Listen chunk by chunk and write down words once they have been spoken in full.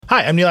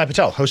Hi, I'm Neil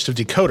Patel, host of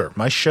Decoder,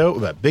 my show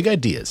about big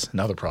ideas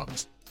and other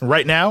problems.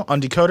 Right now on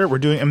Decoder, we're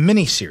doing a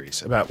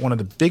mini-series about one of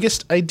the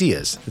biggest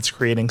ideas that's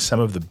creating some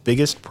of the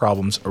biggest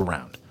problems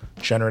around,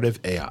 generative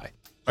AI.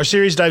 Our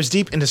series dives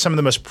deep into some of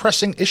the most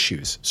pressing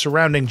issues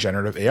surrounding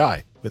generative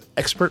AI, with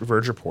expert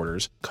Verge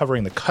reporters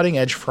covering the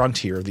cutting-edge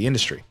frontier of the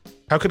industry.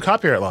 How could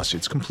copyright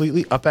lawsuits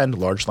completely upend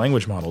large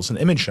language models and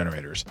image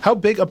generators? How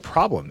big a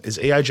problem is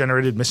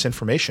AI-generated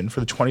misinformation for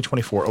the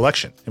 2024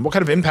 election? And what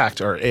kind of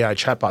impact are AI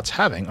chatbots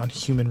having on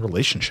human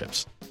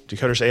relationships?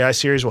 Decoder's AI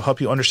series will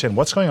help you understand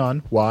what's going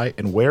on, why,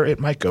 and where it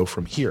might go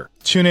from here.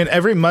 Tune in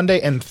every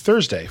Monday and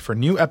Thursday for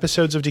new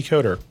episodes of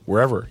Decoder,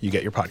 wherever you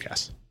get your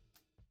podcasts.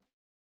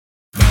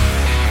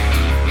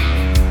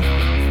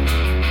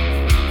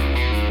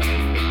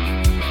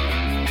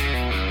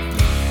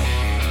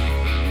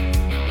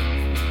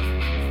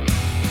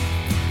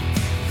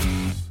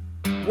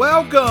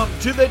 Welcome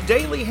to the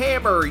Daily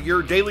Hammer,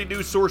 your daily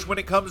news source when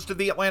it comes to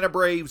the Atlanta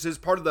Braves as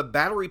part of the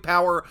Battery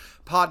Power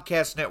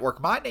Podcast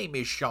Network. My name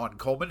is Sean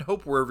Coleman.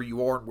 Hope wherever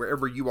you are and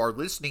wherever you are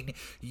listening,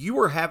 you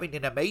are having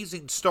an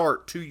amazing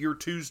start to your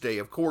Tuesday.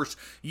 Of course,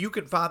 you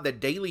can find the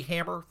Daily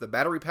Hammer, the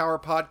Battery Power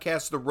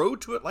Podcast, the Road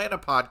to Atlanta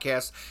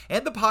Podcast,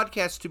 and the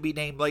podcast to be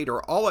named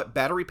later, all at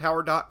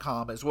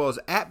batterypower.com, as well as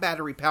at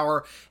Battery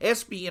Power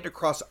SBN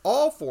across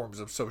all forms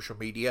of social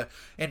media,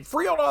 and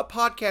free on all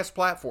podcast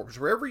platforms.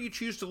 Wherever you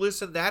choose to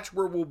listen, that's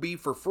where we'll be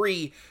for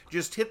free.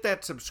 Just hit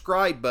that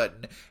subscribe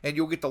button and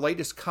you'll get the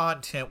latest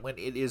content when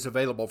it is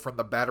available from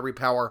the Battery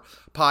Power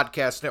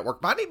Podcast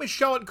Network. My name is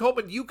Sean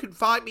Coleman. You can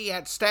find me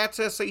at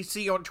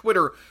StatsSAC on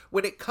Twitter.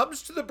 When it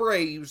comes to the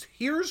Braves,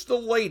 here's the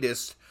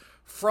latest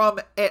from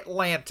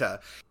Atlanta.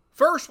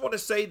 First, want to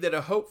say that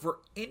I hope for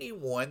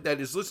anyone that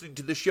is listening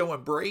to the show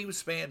and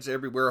Braves fans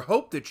everywhere,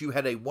 hope that you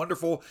had a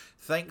wonderful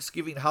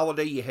Thanksgiving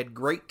holiday. You had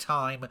great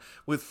time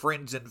with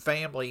friends and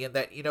family, and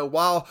that,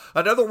 while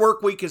another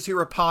work week is here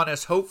upon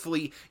us,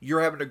 hopefully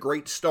you're having a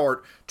great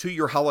start to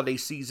your holiday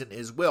season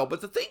as well.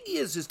 But the thing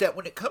is that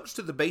when it comes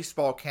to the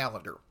baseball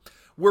calendar,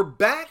 we're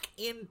back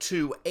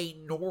into a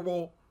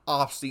normal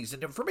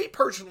off-season. And for me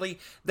personally,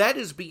 that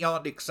is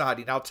beyond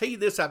exciting. I'll tell you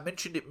this, I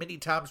mentioned it many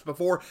times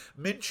before,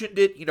 mentioned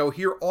it,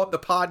 here on the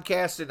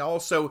podcast and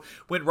also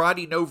when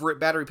writing over at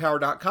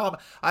batterypower.com.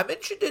 I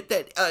mentioned it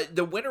that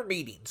the winter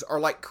meetings are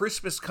like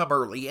Christmas come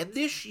early. And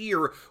this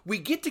year, we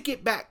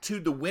get back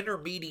to the winter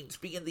meetings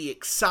being the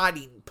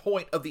exciting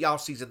point of the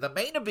off-season, the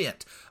main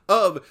event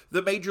of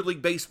the Major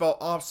League Baseball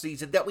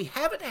offseason that we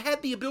haven't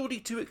had the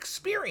ability to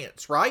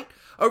experience, right,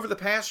 over the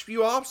past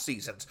few off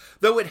seasons.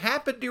 Though it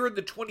happened during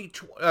the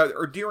 2020-2021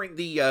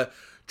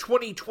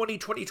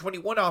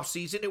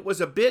 offseason, it was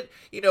a bit,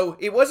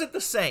 it wasn't the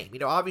same,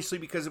 obviously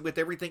because with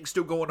everything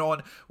still going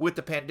on with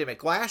the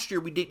pandemic. Last year,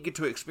 we didn't get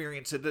to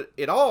experience it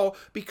at all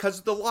because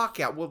of the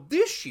lockout. Well,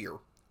 this year,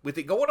 with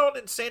it going on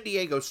in San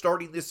Diego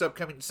starting this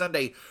upcoming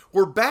Sunday,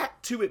 we're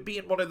back to it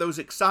being one of those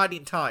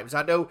exciting times.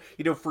 I know,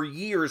 for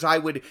years I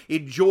would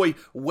enjoy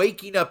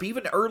waking up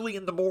even early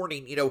in the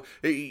morning,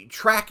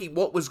 tracking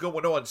what was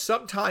going on.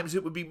 Sometimes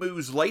it would be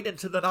moves late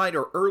into the night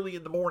or early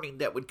in the morning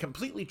that would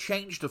completely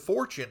change the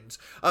fortunes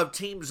of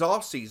teams'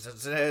 off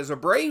seasons. And as a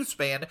Braves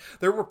fan,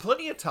 there were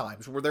plenty of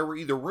times where there were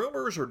either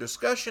rumors or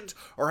discussions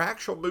or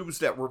actual moves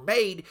that were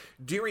made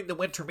during the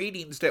winter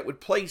meetings that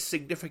would play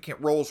significant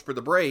roles for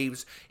the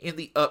Braves in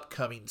the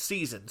upcoming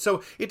season.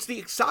 So it's the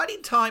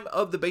exciting time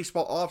of the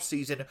baseball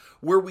offseason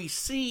where we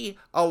see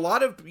a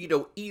lot of,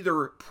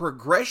 either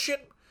progression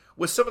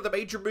with some of the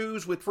major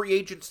moves with free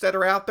agents that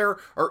are out there,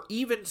 or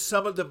even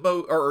some of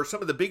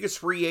the biggest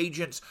free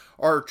agents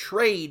or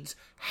trades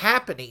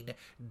happening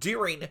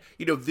during,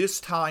 this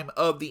time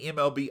of the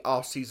MLB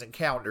offseason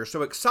calendar.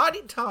 So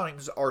exciting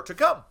times are to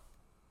come.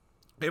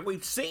 And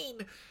we've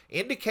seen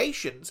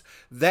indications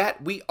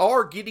that we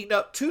are getting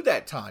up to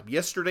that time.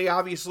 Yesterday,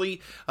 obviously,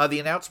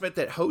 the announcement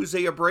that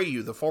Jose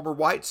Abreu, the former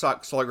White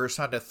Sox slugger,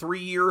 signed a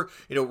 3-year,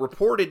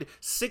 reported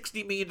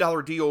 $60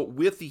 million deal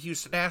with the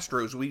Houston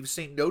Astros. We've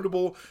seen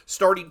notable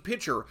starting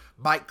pitcher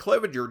Mike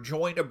Clevenger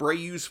join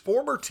Abreu's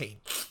former team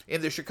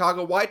in the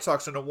Chicago White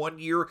Sox on a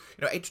 1-year,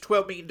 $8 to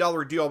 $12 million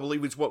deal, I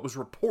believe is what was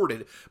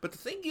reported. But the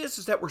thing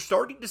is that we're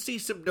starting to see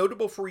some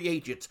notable free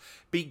agents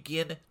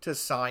begin to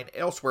sign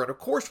elsewhere. And of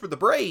course, for the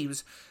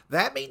Braves,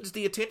 that means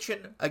the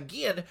attention,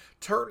 again,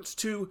 turns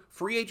to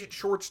free agent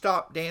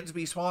shortstop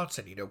Dansby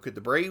Swanson. Could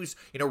the Braves,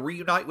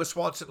 reunite with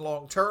Swanson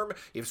long term?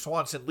 If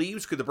Swanson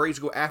leaves, could the Braves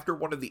go after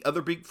one of the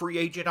other big free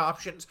agent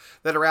options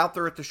that are out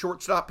there at the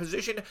shortstop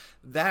position?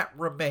 That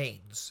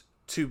remains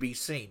to be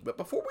seen. But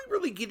before we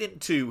really get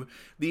into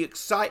the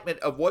excitement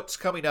of what's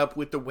coming up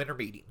with the winter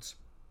meetings,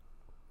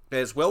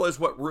 as well as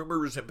what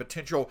rumors and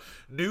potential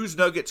news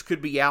nuggets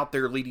could be out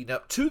there leading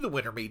up to the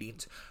winter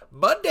meetings,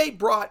 Monday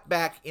brought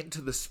back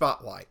into the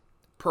spotlight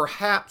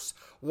perhaps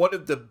one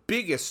of the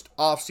biggest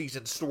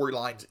offseason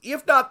storylines,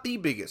 if not the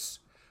biggest,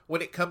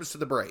 when it comes to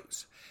the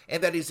Braves.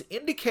 And that is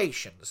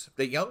indications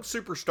that young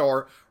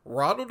superstar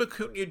Ronald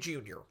Acuna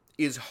Jr.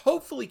 is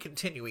hopefully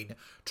continuing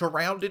to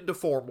round into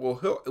form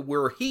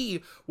where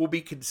he will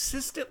be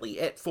consistently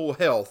at full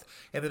health.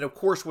 And then, of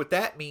course, what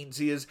that means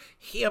is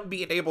him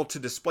being able to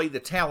display the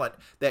talent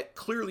that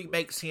clearly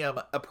makes him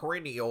a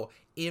perennial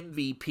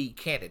MVP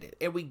candidate.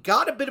 And we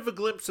got a bit of a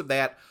glimpse of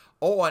that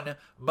on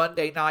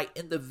Monday night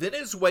in the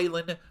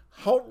Venezuelan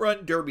Home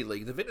Run Derby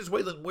League, the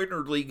Venezuelan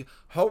Winter League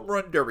Home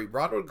Run Derby.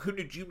 Ronald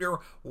Acuna Jr.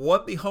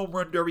 won the Home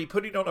Run Derby,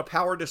 putting on a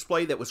power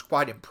display that was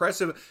quite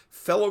impressive.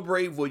 Fellow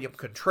Brave William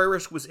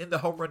Contreras was in the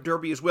Home Run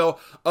Derby as well.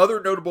 Other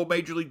notable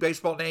Major League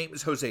Baseball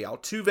names, Jose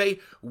Altuve,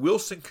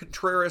 Wilson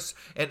Contreras,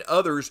 and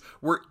others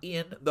were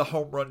in the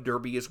Home Run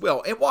Derby as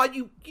well. And while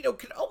you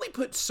can only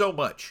put so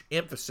much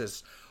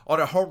emphasis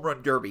on a Home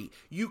Run Derby,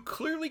 you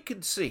clearly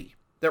can see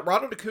that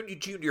Ronald Acuna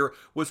Jr.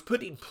 was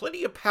putting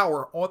plenty of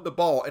power on the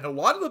ball, and a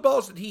lot of the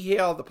balls that he hit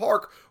out of the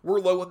park were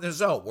low in the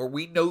zone, where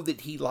we know that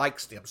he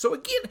likes them. So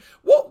again,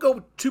 won't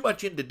go too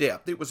much into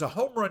depth. It was a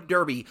home run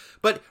derby,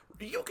 but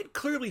you can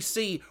clearly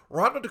see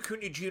Ronald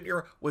Acuna Jr.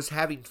 was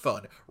having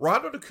fun.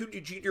 Ronald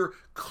Acuna Jr.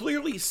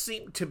 clearly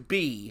seemed to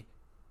be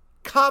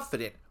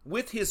confident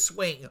with his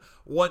swing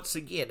once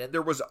again. And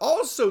there was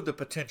also the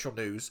potential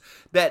news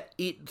that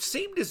it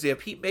seemed as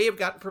if he may have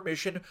gotten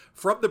permission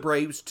from the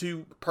Braves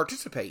to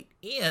participate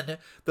in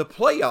the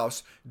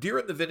playoffs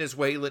during the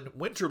Venezuelan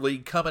Winter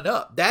League coming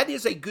up. That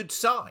is a good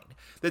sign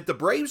that the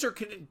Braves are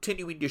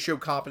continuing to show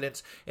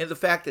confidence in the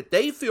fact that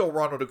they feel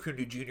Ronald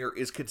Acuna Jr.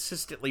 is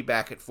consistently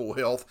back at full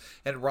health,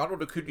 and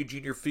Ronald Acuna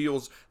Jr.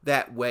 feels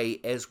that way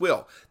as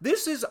well.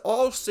 This is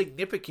all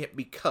significant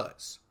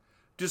because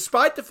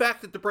despite the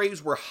fact that the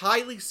Braves were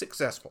highly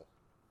successful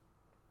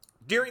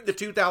during the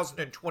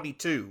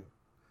 2022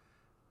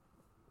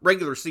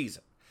 regular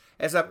season,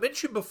 as I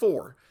mentioned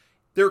before,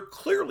 there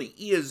clearly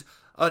is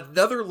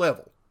another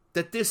level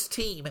that this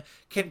team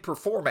can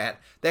perform at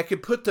that can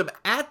put them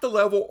at the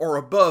level or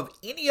above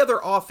any other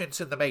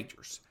offense in the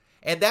majors.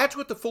 And that's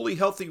with the fully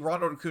healthy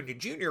Ronald Acuna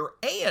Jr.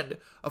 and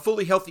a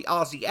fully healthy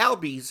Ozzie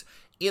Albies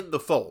in the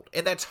fold.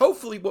 And that's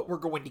hopefully what we're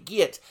going to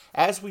get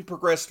as we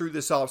progress through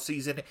this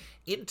offseason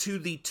into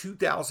the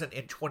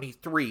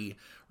 2023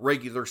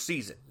 regular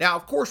season. Now,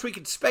 of course, we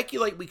can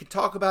speculate, we can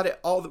talk about it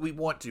all that we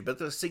want to, but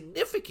the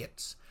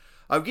significance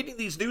of getting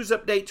these news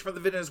updates from the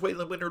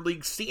Venezuelan Winter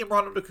League, seeing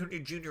Ronald Acuna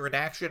Jr. in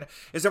action,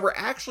 is that we're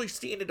actually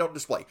seeing it on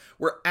display.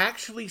 We're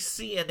actually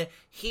seeing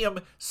him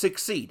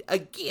succeed.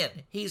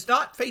 Again, he's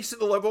not facing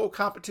the level of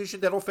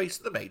competition that'll face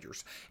in the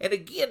majors. And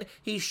again,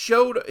 he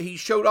showed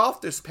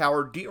off this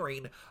power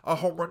during a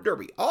home run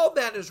derby. All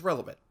that is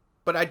relevant.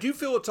 But I do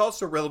feel it's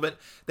also relevant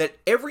that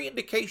every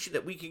indication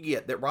that we can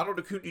get that Ronald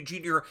Acuna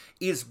Jr.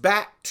 is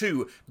back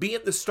to being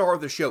the star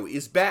of the show,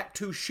 is back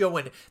to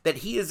showing that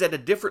he is at a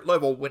different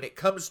level when it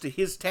comes to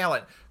his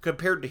talent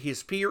compared to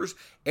his peers.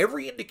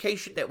 Every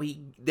indication that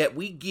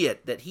we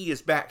get that he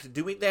is back to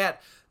doing that,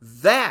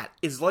 that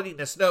is letting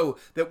us know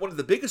that one of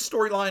the biggest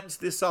storylines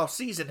this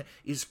offseason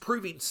is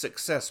proving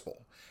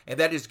successful. And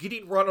that is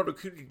getting Ronald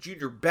Acuna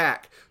Jr.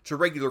 back to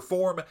regular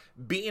form,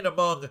 being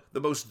among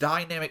the most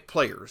dynamic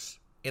players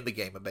in the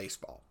game of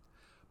baseball.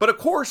 But of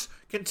course,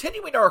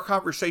 continuing our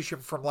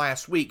conversation from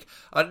last week,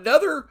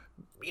 another,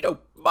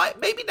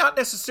 maybe not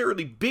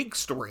necessarily big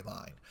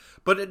storyline,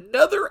 but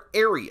another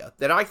area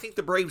that I think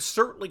the Braves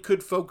certainly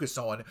could focus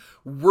on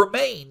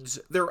remains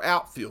their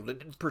outfield.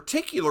 And in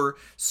particular,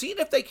 seeing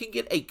if they can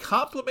get a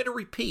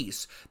complementary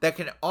piece that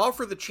can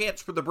offer the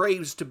chance for the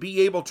Braves to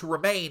be able to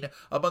remain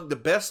among the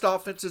best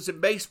offenses in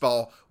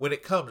baseball when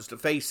it comes to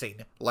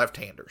facing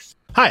left-handers.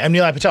 Hi, I'm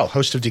Neil Patel,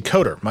 host of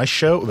Decoder, my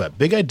show about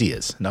big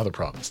ideas and other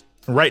problems.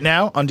 Right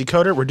now on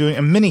Decoder, we're doing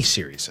a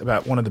mini-series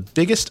about one of the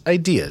biggest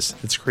ideas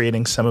that's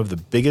creating some of the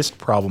biggest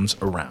problems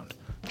around,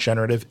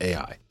 generative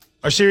AI.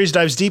 Our series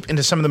dives deep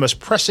into some of the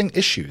most pressing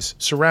issues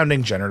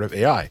surrounding generative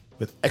AI,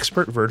 with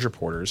expert Verge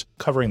reporters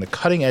covering the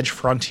cutting-edge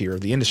frontier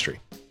of the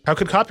industry. How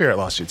could copyright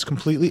lawsuits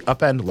completely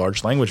upend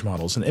large language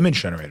models and image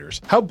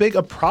generators? How big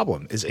a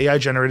problem is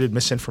AI-generated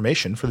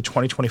misinformation for the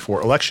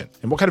 2024 election?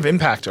 And what kind of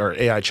impact are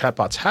AI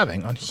chatbots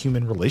having on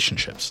human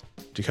relationships?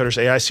 Decoder's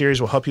AI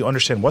series will help you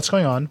understand what's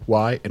going on,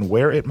 why, and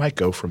where it might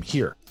go from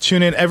here.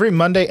 Tune in every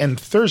Monday and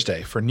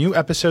Thursday for new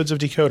episodes of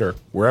Decoder,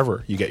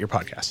 wherever you get your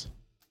podcasts.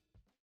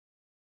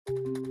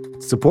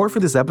 Support for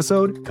this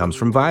episode comes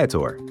from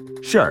Viator.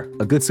 Sure,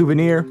 a good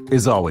souvenir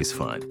is always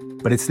fun,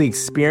 but it's the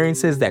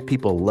experiences that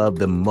people love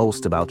the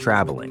most about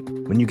traveling.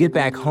 When you get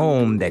back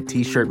home, that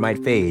t-shirt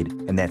might fade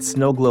and that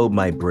snow globe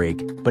might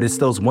break, but it's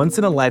those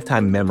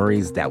once-in-a-lifetime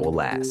memories that will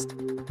last.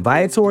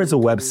 Viator is a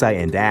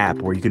website and app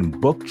where you can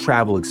book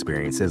travel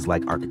experiences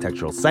like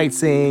architectural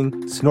sightseeing,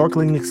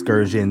 snorkeling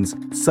excursions,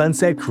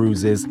 sunset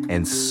cruises,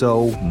 and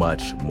so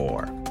much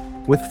more.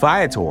 With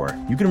Viator,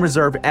 you can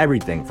reserve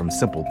everything from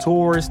simple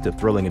tours to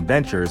thrilling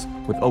adventures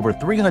with over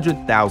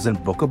 300,000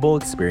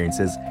 bookable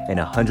experiences in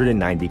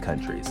 190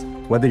 countries.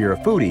 Whether you're a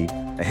foodie,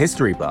 a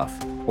history buff,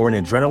 or an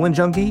adrenaline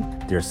junkie,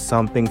 there's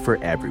something for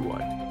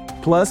everyone.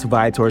 Plus,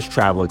 Viator's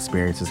travel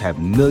experiences have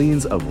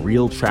millions of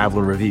real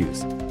traveler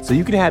reviews, so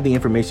you can have the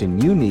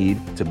information you need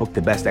to book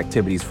the best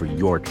activities for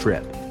your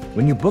trip.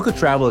 When you book a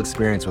travel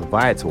experience with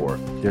Viator,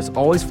 there's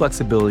always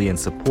flexibility and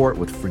support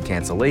with free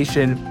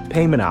cancellation,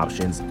 payment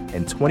options,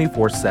 and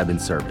 24/7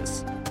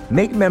 service.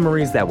 Make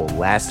memories that will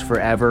last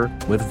forever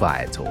with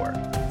Viator.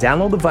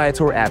 Download the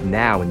Viator app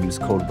now and use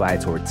code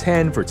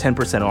Viator10 for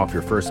 10% off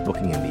your first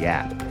booking in the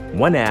app.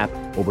 One app,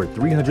 over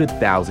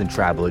 300,000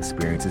 travel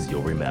experiences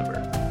you'll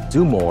remember.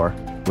 Do more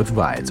with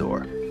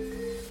Viator.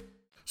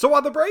 So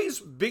while the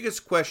Braves'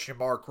 biggest question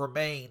mark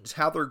remains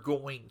how they're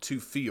going to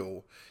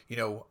feel,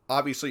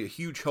 obviously a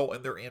huge hole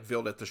in their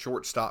infield at the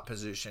shortstop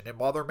position. And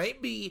while there may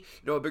be,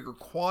 a bigger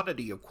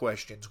quantity of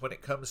questions when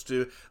it comes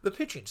to the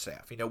pitching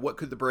staff, what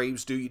could the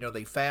Braves do?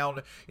 They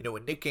found,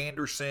 in Nick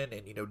Anderson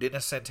and,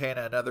 Dennis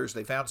Santana and others,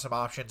 they found some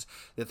options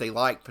that they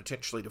like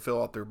potentially to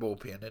fill out their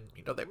bullpen.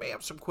 And, they may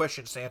have some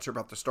questions to answer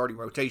about the starting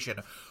rotation.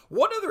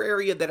 One other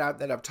area that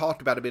I've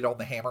talked about a bit on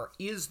the Hammer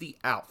is the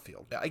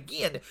outfield. Now,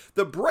 again,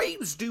 the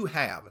Braves do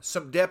have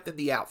some depth in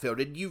the outfield,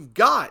 and you've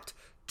got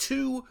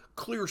two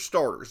clear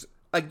starters.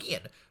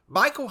 Again,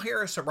 Michael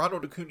Harris and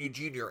Ronald Acuna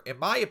Jr., in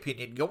my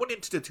opinion, going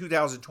into the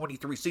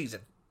 2023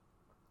 season,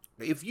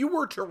 if you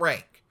were to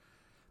rank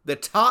the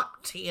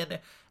top 10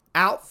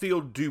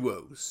 outfield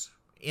duos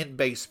in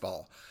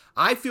baseball,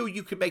 I feel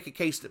you can make a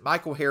case that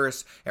Michael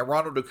Harris and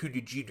Ronald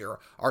Acuna Jr.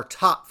 are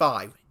top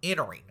 5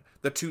 entering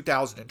the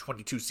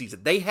 2022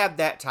 season. They have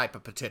that type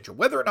of potential.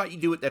 Whether or not you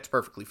do it, that's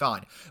perfectly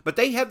fine. But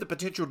they have the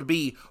potential to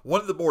be one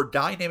of the more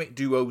dynamic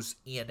duos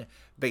in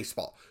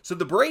baseball. So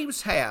the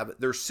Braves have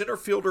their center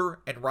fielder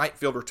and right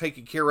fielder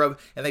taken care of,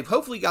 and they've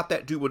hopefully got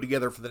that duo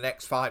together for the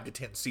next 5 to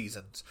 10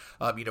 seasons,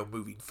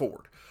 moving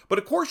forward. But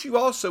of course, you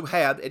also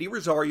have Eddie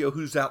Rosario,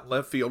 who's out in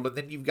left field, and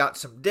then you've got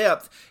some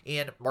depth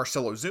in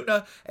Marcell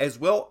Ozuna, as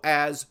well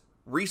as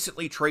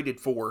recently traded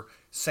for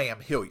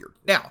Sam Hilliard.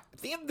 Now, at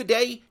the end of the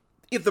day,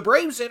 if the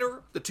Braves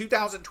enter the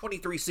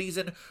 2023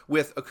 season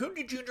with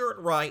Acuna Jr.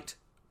 in right,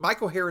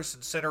 Michael Harris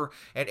in center,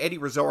 and Eddie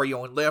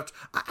Rosario in left,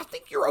 I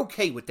think you're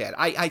okay with that.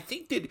 I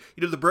think that,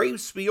 the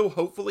Braves feel,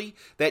 hopefully,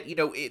 that,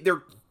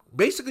 they're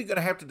basically going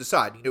to have to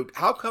decide,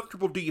 how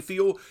comfortable do you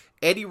feel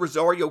Eddie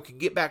Rosario can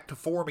get back to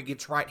form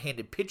against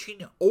right-handed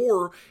pitching,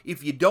 or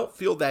if you don't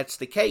feel that's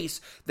the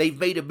case, they've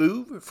made a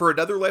move for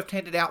another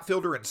left-handed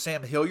outfielder in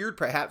Sam Hilliard.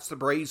 Perhaps the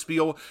Braves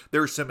feel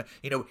there's some,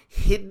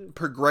 hidden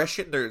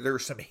progression,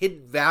 there's some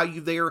hidden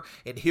value there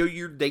in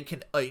Hilliard. They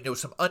can,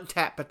 some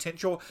untapped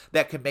potential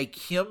that can make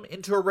him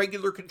into a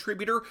regular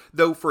contributor,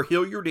 though for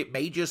Hilliard, it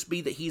may just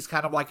be that he's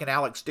kind of like an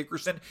Alex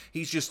Dickerson.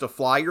 He's just a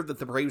flyer that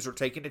the Braves are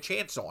taking a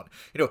chance on.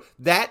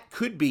 That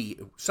could be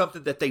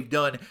something that they've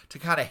done to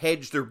kind of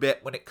hedge their bet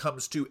when it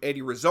comes to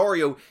Eddie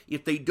Rosario.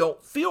 If they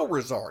don't feel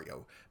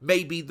Rosario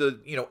may be the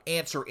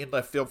answer in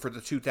left field for the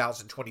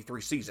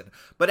 2023 season.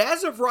 But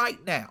as of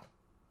right now,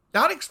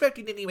 not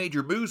expecting any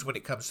major moves when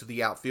it comes to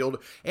the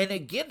outfield, and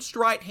against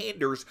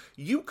right-handers,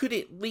 you could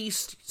at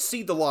least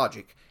see the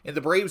logic in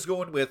the Braves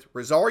going with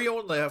Rosario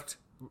in left,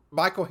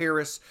 Michael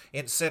Harris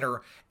in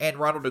center, and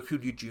Ronald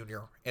Acuna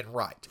Jr. in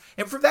right.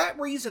 And for that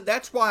reason,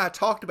 that's why I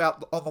talked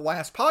about on the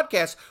last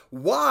podcast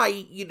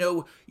why,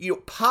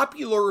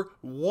 popular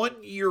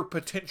one-year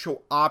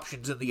potential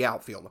options in the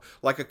outfield,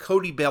 like a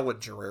Cody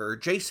Bellinger or a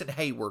Jason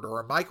Hayward or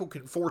a Michael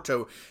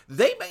Conforto,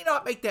 they may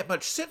not make that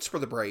much sense for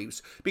the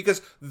Braves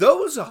because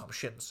those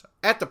options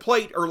at the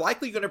plate are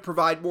likely going to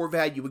provide more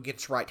value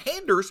against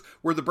right-handers,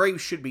 where the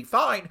Braves should be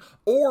fine,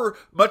 or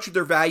much of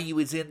their value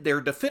is in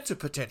their defensive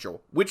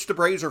potential, which the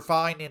Braves are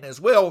fine in as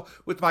well,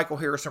 with Michael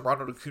Harris and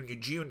Ronald Acuna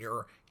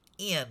Jr.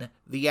 in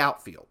the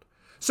outfield.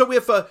 So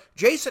if a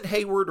Jason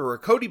Hayward or a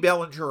Cody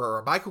Bellinger or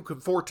a Michael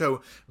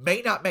Conforto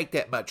may not make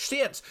that much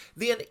sense,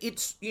 then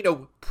it's,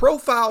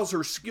 profiles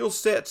or skill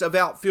sets of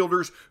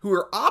outfielders who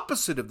are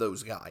opposite of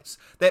those guys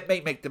that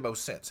may make the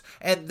most sense.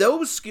 And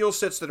those skill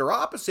sets that are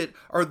opposite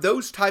are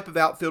those type of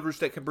outfielders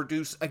that can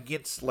produce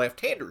against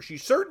left-handers. You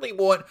certainly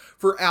want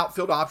for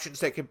outfield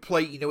options that can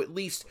play, at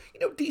least,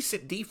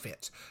 decent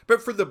defense.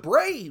 But for the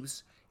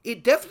Braves,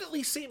 it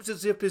definitely seems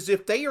as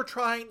if they are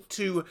trying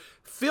to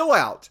fill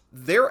out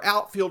their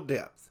outfield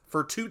depth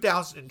for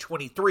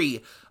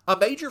 2023. A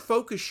major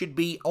focus should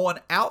be on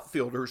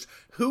outfielders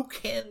who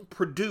can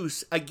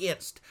produce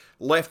against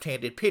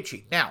left-handed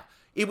pitching. Now,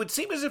 it would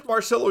seem as if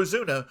Marcell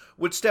Ozuna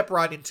would step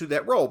right into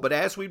that role. But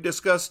as we've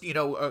discussed,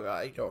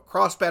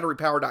 across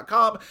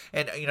BatteryPower.com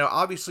and,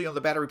 obviously on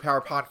the Battery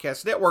Power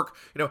Podcast Network,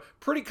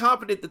 pretty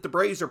confident that the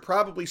Braves are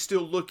probably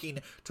still looking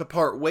to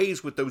part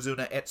ways with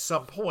Ozuna at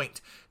some point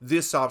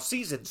this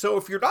offseason. So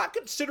if you're not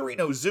considering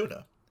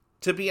Ozuna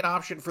to be an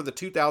option for the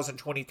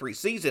 2023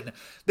 season,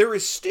 there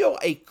is still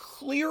a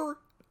clear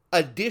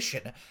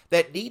addition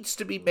that needs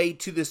to be made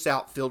to this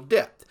outfield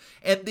depth.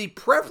 And the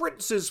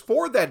preferences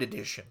for that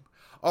addition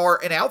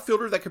are an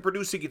outfielder that could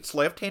produce against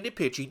left-handed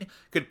pitching,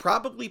 could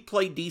probably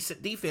play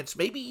decent defense,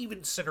 maybe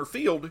even center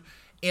field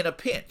in a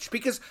pinch.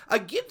 Because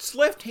against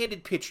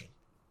left-handed pitching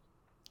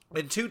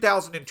in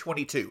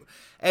 2022,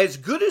 as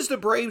good as the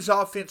Braves'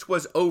 offense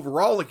was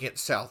overall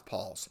against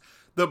southpaws,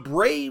 the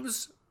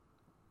Braves'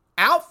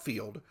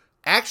 outfield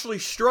actually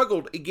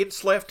struggled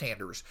against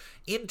left-handers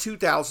in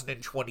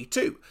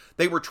 2022.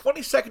 They were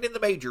 22nd in the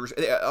majors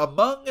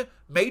among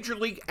Major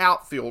League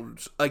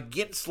outfielders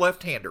against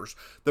left-handers.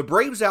 The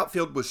Braves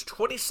outfield was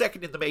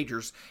 22nd in the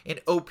majors in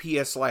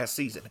OPS last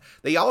season.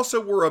 They also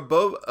were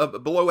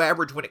below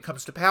average when it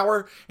comes to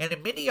power, and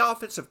in many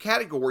offensive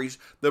categories,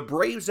 the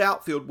Braves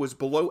outfield was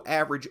below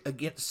average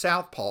against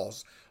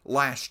southpaws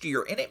last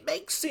year, and it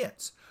makes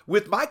sense.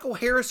 With Michael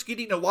Harris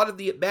getting a lot of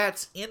the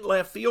at-bats in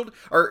left field,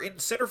 or in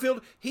center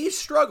field, he's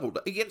struggled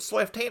against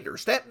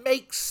left-handers. That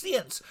makes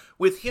sense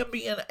with him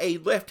being a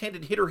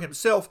left-handed hitter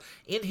himself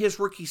in his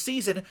rookie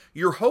season.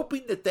 You're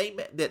hoping that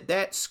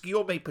that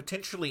skill may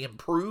potentially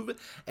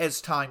improve as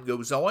time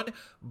goes on.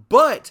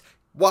 But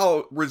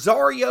while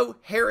Rosario,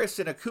 Harris,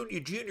 and Acuna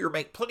Jr.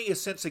 make plenty of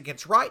sense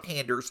against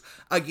right-handers,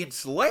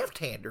 against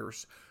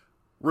left-handers,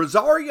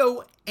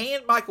 Rosario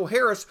and Michael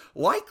Harris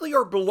likely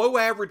are below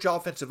average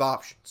offensive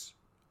options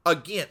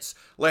against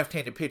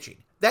left-handed pitching.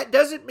 That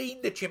doesn't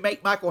mean that you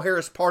make Michael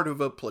Harris part of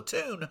a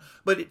platoon,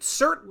 but it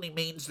certainly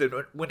means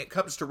that when it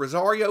comes to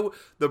Rosario,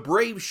 the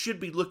Braves should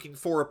be looking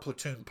for a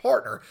platoon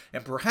partner,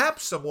 and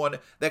perhaps someone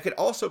that could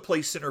also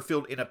play center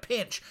field in a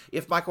pinch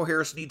if Michael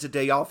Harris needs a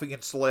day off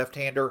against the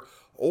left-hander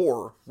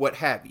or what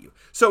have you.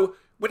 So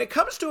when it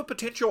comes to a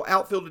potential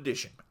outfield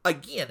addition,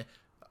 again,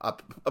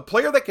 a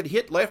player that could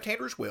hit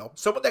left-handers well,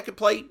 someone that could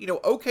play,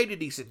 okay to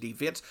decent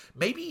defense,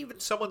 maybe even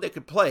someone that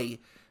could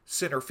play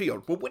center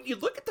field. But when you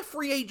look at the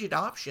free agent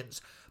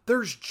options,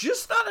 there's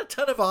just not a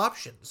ton of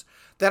options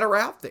that are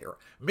out there.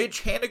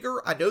 Mitch Haniger,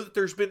 I know that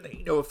there's been,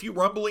 a few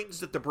rumblings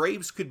that the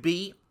Braves could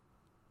be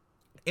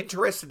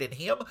interested in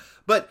him,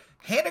 but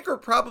Haniger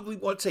probably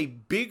wants a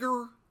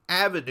bigger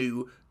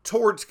avenue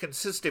towards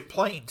consistent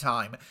playing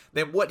time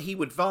than what he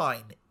would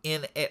find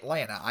in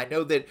Atlanta. I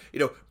know that,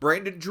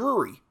 Brandon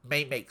Drury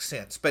may make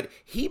sense, but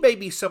he may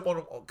be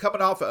someone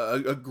coming off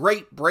a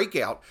great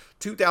breakout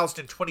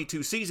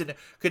 2022 season.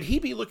 Could he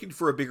be looking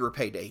for a bigger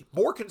payday,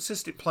 more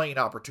consistent playing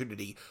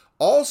opportunity?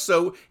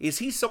 Also, is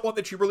he someone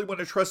that you really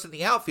want to trust in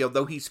the outfield,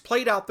 though he's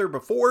played out there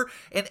before?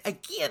 And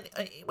again,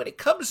 when it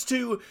comes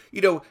to,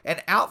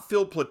 an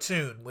outfield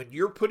platoon, when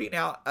you're putting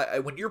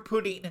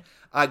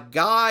a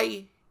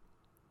guy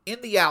in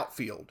the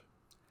outfield,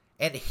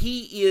 and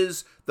he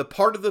is the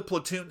part of the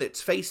platoon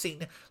that's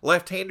facing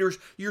left-handers,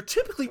 you're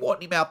typically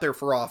wanting him out there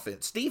for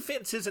offense.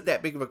 Defense isn't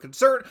that big of a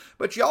concern,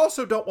 but you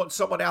also don't want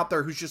someone out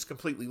there who's just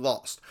completely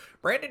lost.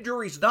 Brandon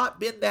Drury's has not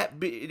been that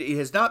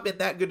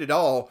good at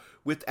all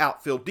with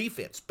outfield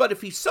defense. But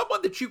if he's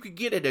someone that you could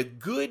get at a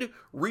good,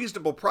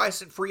 reasonable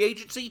price in free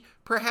agency,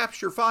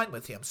 perhaps you're fine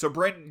with him. So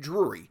Brandon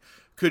Drury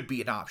could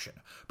be an option.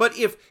 But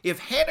if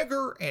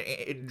Haniger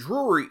and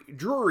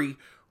Drury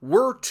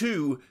were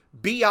to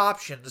be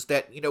options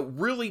that,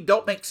 really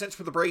don't make sense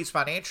for the Braves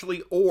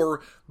financially,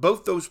 or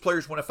both those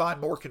players want to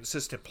find more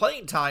consistent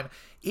playing time,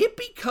 it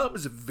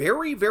becomes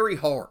very, very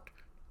hard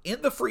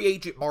in the free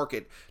agent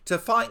market to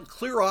find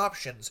clear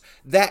options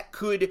that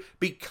could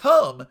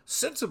become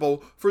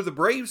sensible for the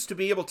Braves to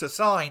be able to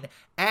sign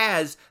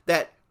as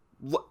that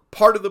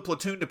part of the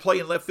platoon to play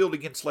in left field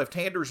against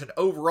left-handers and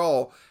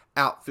overall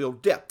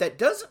outfield depth. That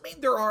doesn't mean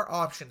there aren't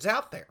options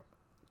out there,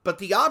 but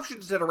the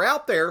options that are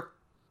out there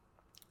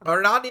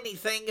are not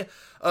anything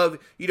of,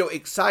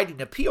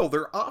 exciting appeal.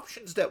 They're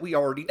options that we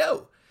already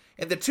know.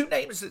 And the two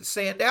names that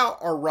stand out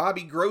are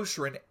Robbie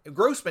Grossman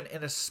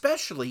and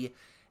especially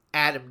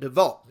Adam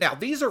Duvall. Now,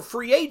 these are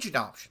free agent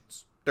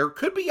options. There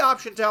could be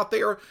options out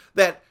there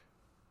that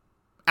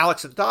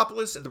Alex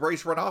Anthopoulos and the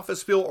Braves front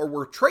office feel are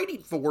worth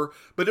trading for,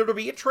 but it'll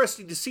be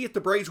interesting to see if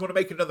the Braves want to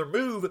make another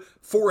move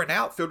for an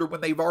outfielder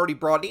when they've already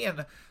brought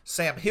in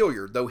Sam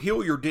Hilliard, though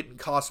Hilliard didn't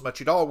cost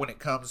much at all when it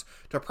comes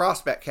to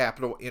prospect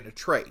capital in a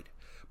trade.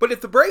 But if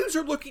the Braves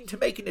are looking to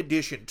make an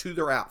addition to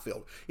their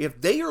outfield,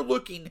 if they are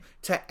looking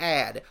to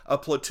add a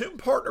platoon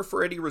partner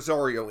for Eddie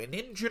Rosario, and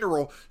in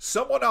general,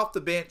 someone off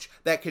the bench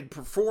that can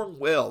perform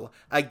well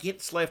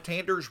against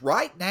left-handers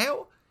right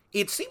now,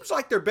 it seems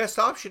like their best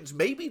options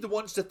may be the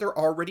ones that they're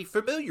already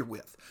familiar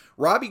with.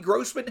 Robbie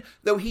Grossman,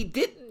 though he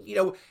didn't,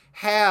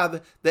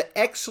 have the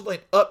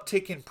excellent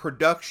uptick in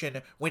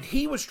production when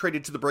he was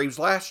traded to the Braves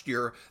last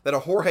year that a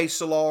Jorge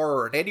Soler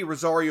or an Eddie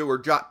Rosario or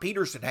Jock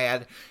Peterson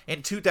had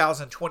in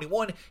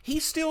 2021, he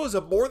still is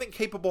a more than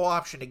capable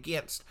option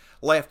against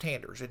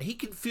left-handers, and he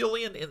can fill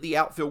in the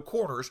outfield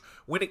corners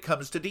when it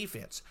comes to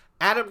defense.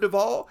 Adam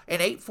Duvall, an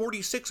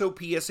 846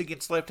 OPS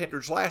against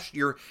left-handers last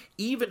year,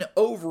 even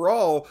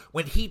overall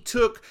when he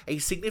took a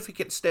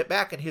significant step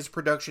back in his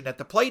production at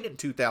the plate in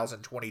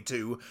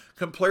 2022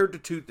 compared to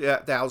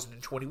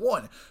 2021.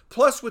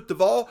 Plus, with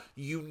Duvall,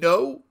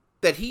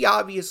 that he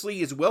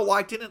obviously is well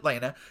liked in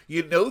Atlanta.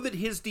 You know that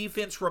his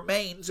defense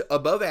remains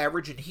above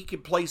average and he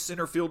can play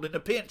center field in a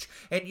pinch.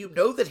 And you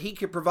know that he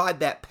can provide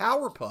that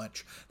power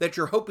punch that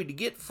you're hoping to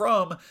get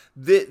from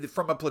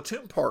a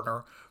platoon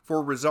partner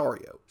for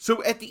Rosario.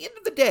 So at the end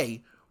of the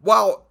day,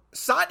 while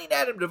signing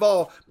Adam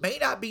Duvall may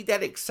not be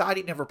that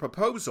exciting of a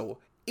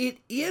proposal, it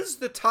is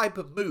the type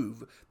of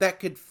move that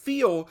could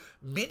fill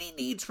many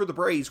needs for the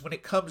Braves when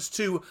it comes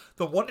to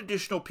the one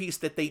additional piece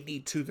that they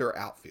need to their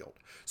outfield.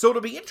 So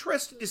it'll be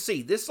interesting to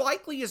see. This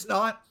likely is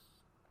not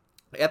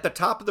at the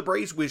top of the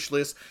Braves wish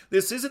list.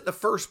 This isn't the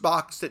first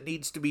box that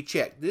needs to be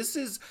checked. This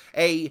is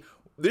a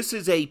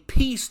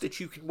piece that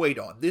you can wait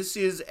on. This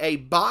is a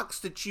box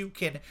that you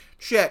can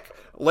check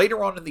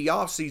later on in the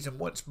offseason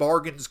once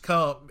bargains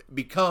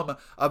become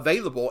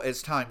available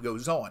as time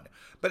goes on.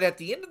 But at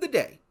the end of the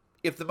day,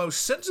 if the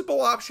most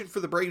sensible option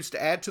for the Braves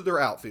to add to their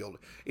outfield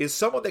is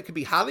someone that can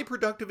be highly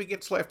productive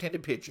against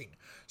left-handed pitching,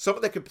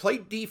 someone that can play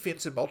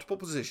defense in multiple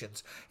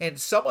positions, and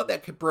someone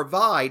that can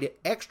provide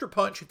extra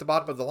punch at the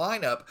bottom of the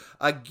lineup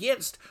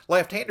against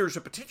left-handers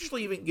or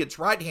potentially even against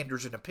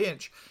right-handers in a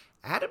pinch,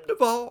 Adam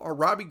Duvall or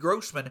Robbie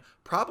Grossman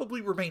probably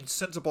remain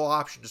sensible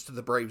options to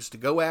the Braves to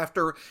go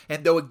after.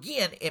 And though,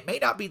 again, it may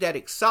not be that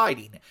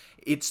exciting,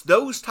 it's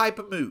those type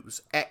of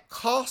moves at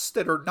costs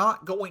that are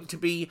not going to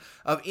be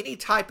of any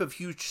type of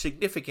huge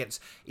significance.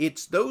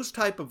 It's those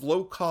type of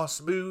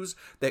low-cost moves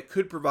that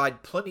could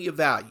provide plenty of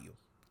value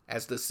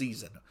as the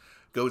season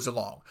goes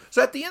along.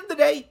 So at the end of the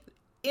day,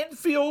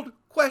 infield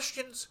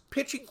questions,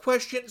 pitching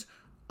questions,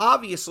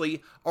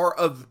 obviously are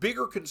of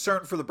bigger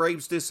concern for the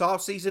Braves this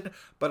offseason,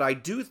 but I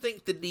do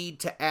think the need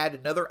to add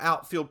another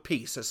outfield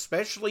piece,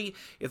 especially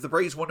if the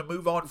Braves want to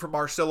move on from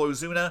Marcell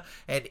Ozuna,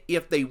 and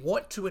if they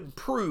want to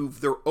improve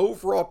their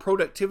overall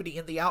productivity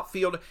in the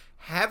outfield,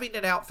 having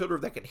an outfielder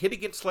that can hit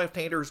against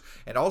left-handers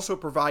and also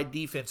provide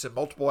defense in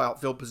multiple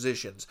outfield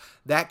positions,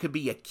 that could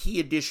be a key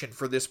addition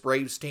for this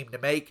Braves team to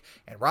make.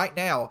 And right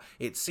now,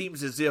 it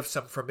seems as if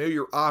some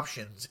familiar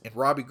options in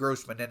Robbie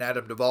Grossman and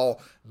Adam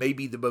Duvall may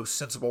be the most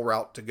sensible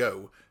route to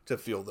go to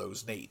fill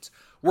those needs.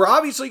 We're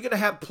obviously going to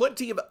have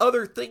plenty of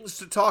other things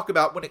to talk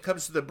about when it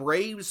comes to the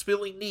Braves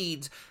filling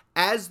needs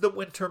as the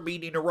winter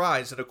meeting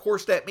arrives. And of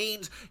course, that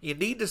means you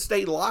need to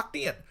stay locked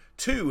in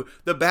to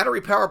the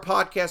Battery Power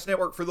Podcast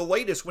Network for the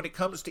latest when it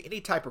comes to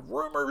any type of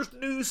rumors,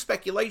 news,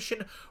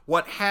 speculation,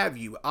 what have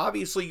you.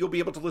 Obviously, you'll be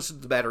able to listen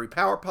to the Battery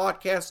Power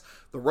Podcast,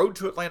 the Road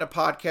to Atlanta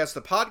Podcast,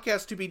 the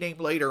podcast to be named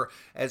later,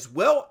 as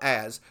well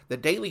as the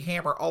Daily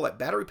Hammer, all at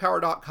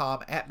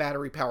batterypower.com, at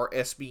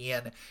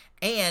BatteryPowerSBN,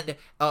 and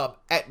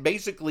at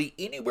basically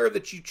anywhere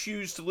that you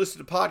choose to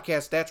listen to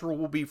podcasts, that's where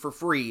we'll be for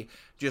free.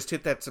 Just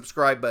hit that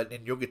subscribe button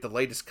and you'll get the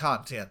latest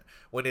content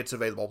when it's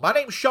available. My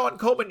name's Sean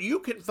Coleman. You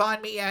can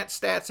find me at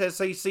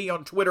StatsSAC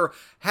on Twitter.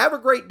 Have a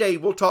great day.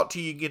 We'll talk to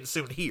you again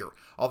soon here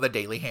on the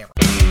Daily Hammer.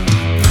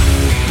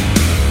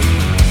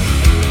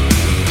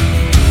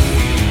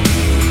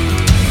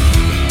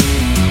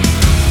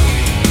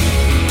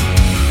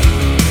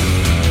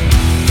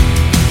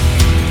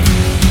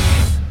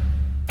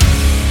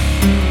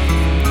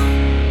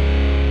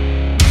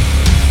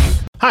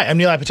 Hi, I'm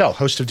Nilay Patel,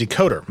 host of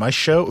Decoder, my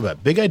show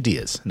about big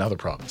ideas and other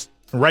problems.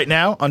 Right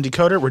now on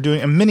Decoder, we're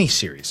doing a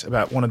mini-series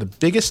about one of the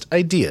biggest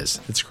ideas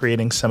that's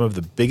creating some of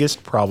the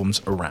biggest problems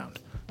around,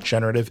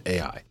 generative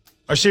AI.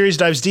 Our series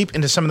dives deep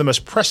into some of the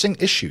most pressing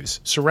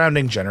issues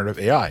surrounding generative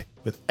AI,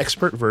 with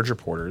expert Verge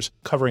reporters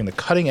covering the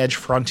cutting-edge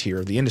frontier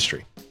of the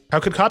industry. How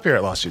could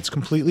copyright lawsuits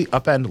completely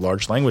upend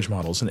large language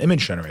models and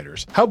image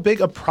generators? How big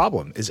a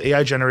problem is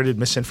AI-generated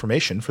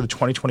misinformation for the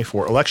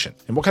 2024 election?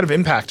 And what kind of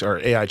impact are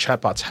AI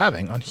chatbots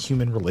having on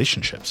human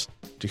relationships?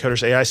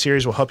 Decoder's AI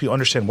series will help you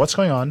understand what's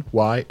going on,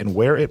 why, and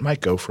where it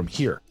might go from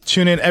here.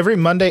 Tune in every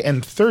Monday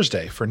and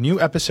Thursday for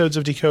new episodes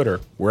of Decoder,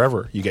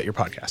 wherever you get your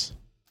podcasts.